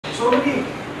so many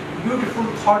beautiful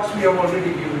thoughts we have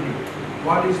already given you.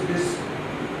 One is this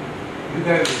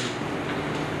Hidayah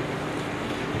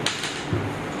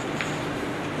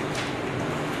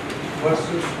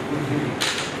versus Buddhi.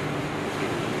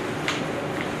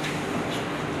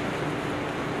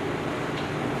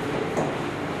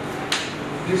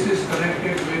 This is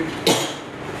connected with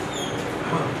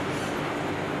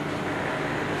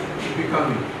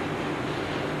becoming.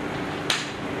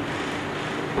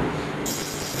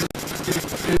 This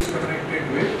is connected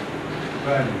with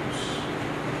values.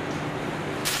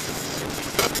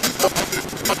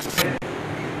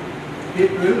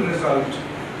 It will result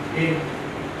in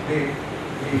the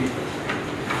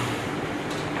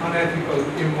unethical,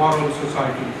 immoral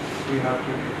society we have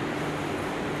today.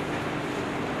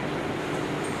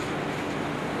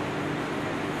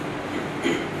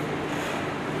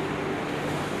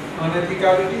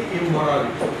 Unethicality,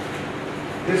 immorality.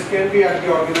 This can be at the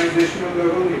organizational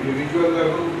level, individual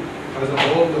level, as a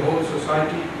whole, the whole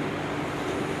society.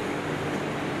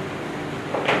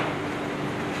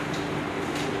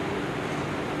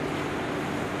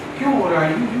 क्यों हो रहा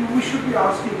है? We should be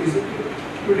asking, is it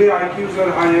today IQs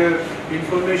are higher,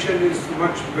 information is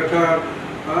much better,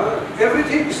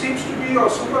 everything seems to be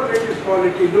of superlative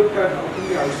quality looked at on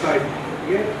the outside.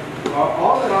 Yeah?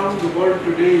 All around the world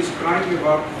today is crying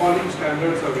about falling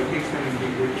standards of ethics and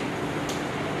integrity.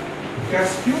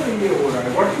 क्यों ये हो रहा है?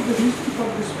 What is the reason for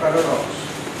this paradox?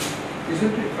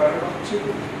 Isn't it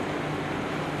paradoxical?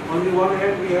 On the one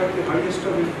hand, we have the highest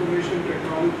of information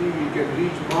technology. We can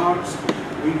reach Mars.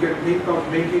 We can think of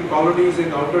making colonies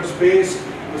in outer space.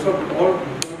 So, or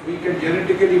we can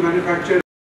genetically manufacture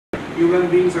human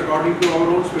beings according to our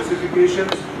own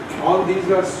specifications. All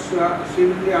these are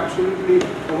seemingly absolutely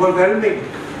overwhelming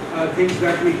things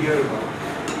that we hear about.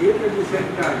 Yet at the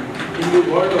same time, in the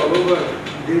world all over,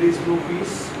 there is no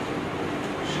peace,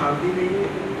 shanti nahi hai.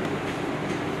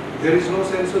 There is no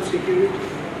sense of security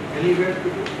anywhere to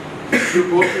go. You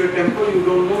go to a temple, you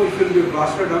don't know if you will be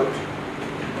blasted out.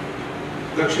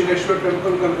 Dakshineswar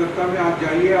temple Calcutta में आप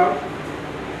जाइए,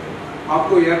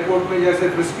 आपको airport में जैसे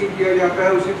frisking किया जाता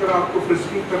है उसी तरह आपको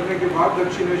फ्रिस्किंग करने के बाद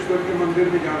दक्षिणेश्वर के मंदिर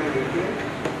में जाने देते हैं।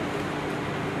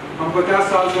 हम 50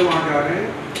 साल से वहाँ जा रहे हैं,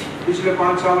 पिछले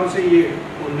 5 सालों से ये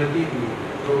उन्नति हुई है।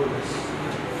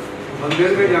 मंदिर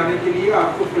में जाने के लिए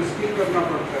आपको फ्रिस्किंग करना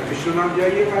पड़ता है। विश्वनाथ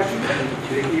जाइए काशी में,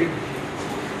 देखिए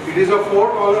it is a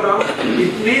fort all around,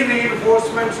 इतनी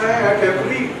रीइंफोर्समेंट्स है at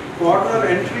every corner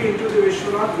entry into the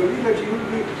Vishwanath गली that you will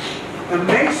be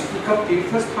amazed कब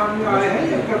तीर्थ स्थान में आए हैं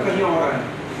या कहीं और आए हैं।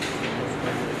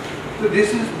 तो दिस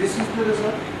इज द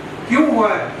रिजल्ट। क्यों हुआ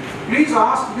है? Please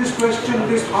ask this question,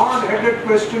 this hard headed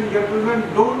question gentleman.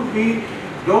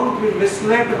 Don't be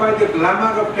misled by the glamour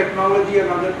of technology and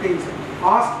other things.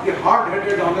 Ask the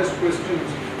hard-headed, honest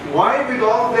questions. Why with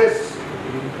all this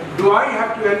do I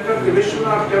have to enter the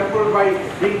Vishwanath temple by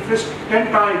being frisked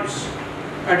 10 times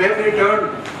at every turn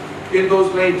in those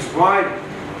lanes? Why?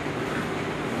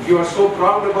 You are so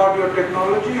proud about your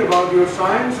technology, about your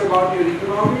science, about your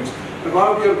economics,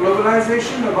 about your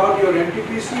globalization, about your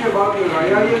NTPC, about your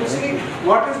IIMC.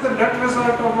 What is the net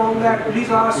result of all that?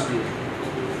 Please ask.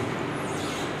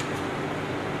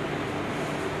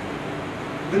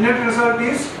 The net result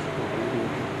is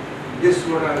this,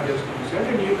 what I have just said,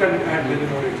 and you can add many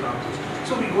more examples.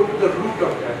 So we go to the root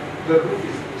of that. The root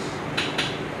is this.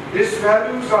 These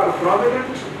values are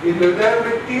prominent in the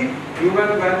Hidayah.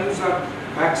 Human values are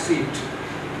backseat.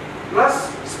 Plus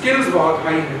skills बहुत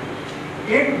high हैं.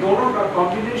 इन दोनों का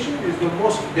combination is the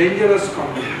most dangerous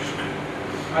combination.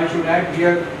 I should add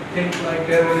here things like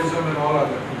terrorism and all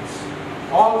other things.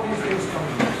 All these things come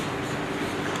in.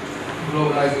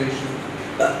 Globalization.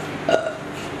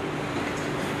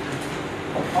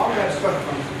 All that stuff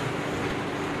comes in.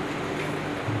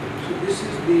 So this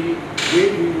is the way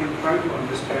we will try to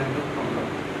understand the problem.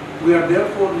 We are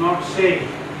therefore not saying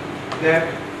that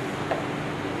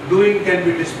doing can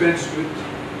be dispensed with.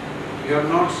 We are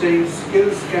not saying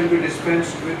skills can be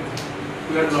dispensed with.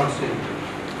 We are not saying that.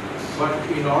 But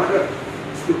in order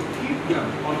to keep them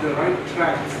on the right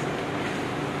track,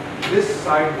 this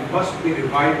side must be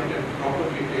revived and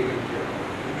properly taken care of.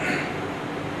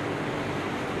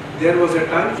 There was a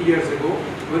time years ago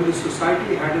when the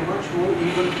society had a much more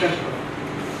even temper.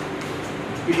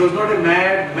 It was not a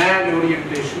mad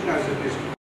orientation as it is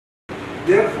today.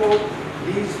 Therefore,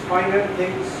 these finer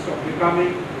things of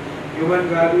becoming, human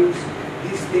values,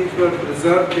 these things were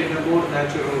preserved in a more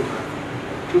natural manner.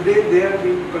 Today they are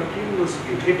being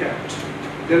continuously hit at,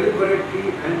 deliberately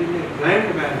and in a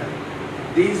planned manner.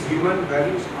 These human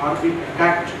values are being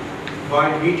attacked by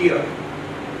media,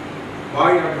 by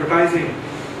advertising,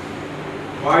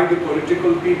 by the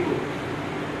political people,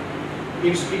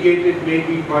 instigated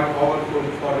maybe by powerful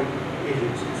foreign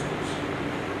agencies.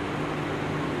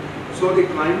 So the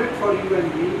climate for you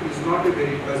and me is not a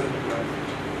very pleasant climate.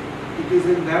 It is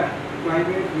in that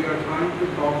climate we are trying to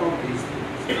talk of these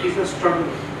things. It is a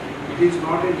struggle. It is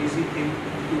not an easy thing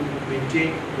to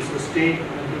maintain, to sustain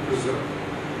and to preserve.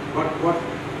 But what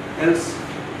else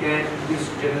can this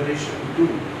generation do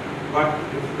but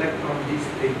reflect on these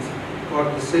things for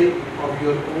the sake of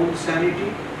your own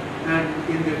sanity, and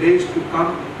in the days to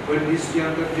come when this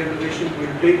younger generation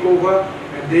will take over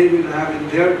and they will have in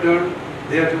their turn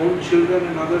their own children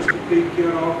and others to take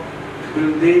care of,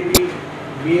 will they be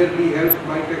merely helped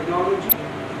by technology?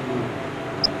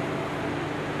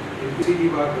 सीधी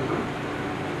बात है ना,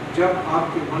 जब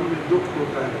आपके मन में दुख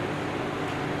होता है,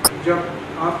 जब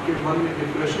आपके मन में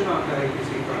डिप्रेशन आता है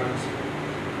किसी कारण से,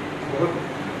 बहुत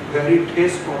गहरी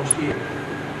ठेस पहुंचती है,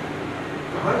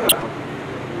 कहाँ जाता है?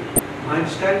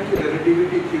 आइंस्टाइन की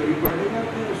रिलेटिविटी थ्योरी पढ़ने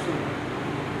जाते हैं उस समय,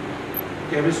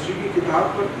 केमिस्ट्री की किताब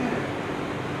पढ़ते हैं,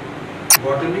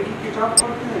 बॉटनी की किताब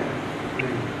पढ़ते हैं,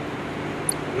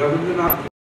 रविंद्रनाथ की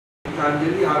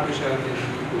गीतांजलि आपके शायद देने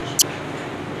की कोशिश।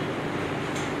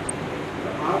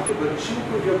 आपके बच्चों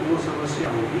को जब वो समस्या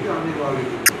होगी आने वाले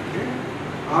दिन में,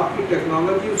 आपकी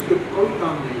टेक्नोलॉजी उसके कोई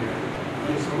काम नहीं आएगा,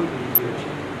 ये समझ लीजिए अच्छी।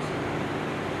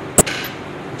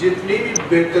 जितनी भी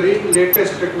बेहतरीन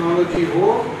लेटेस्ट टेक्नोलॉजी हो,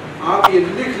 आप ये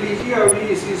लिख लीजिए अभी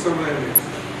इसी समय में,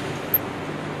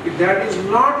 that is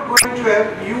not going to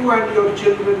help you and your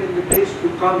children in the days to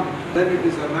come, then it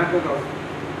is a matter of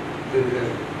the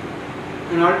reality.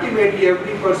 And ultimately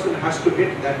every person has to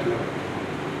hit that level.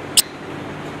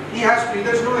 He has to,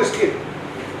 there's no escape.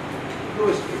 No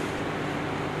escape.